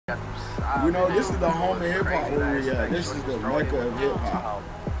You know, this is the home of hip hop where we at. This is the mecca of hip hop.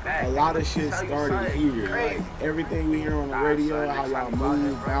 A lot of shit started here. Like everything we hear on the radio, how y'all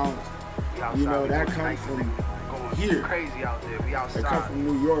move, bounce, you know, that comes from here. That comes from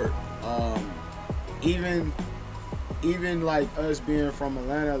New York. Even like us being from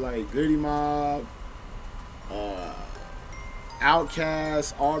Atlanta, like Goody Mob,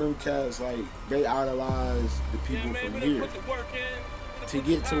 Outkast, all them cats, like they idolize the people from here to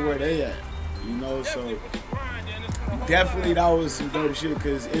get to where they at, you know. So definitely that was some dope shit,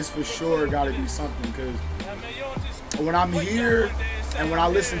 because it's for sure got to be something. Because when I'm here and when I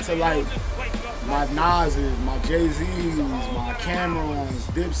listen to like my Nas's, my Jay-Z's, my Camerons,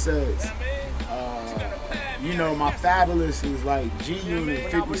 Dipsets, you know, my Fabulous is like G-Unit,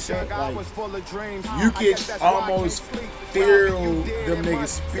 50 Cent, like, you can almost feel them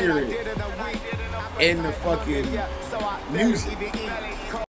niggas' spirit in the fucking music.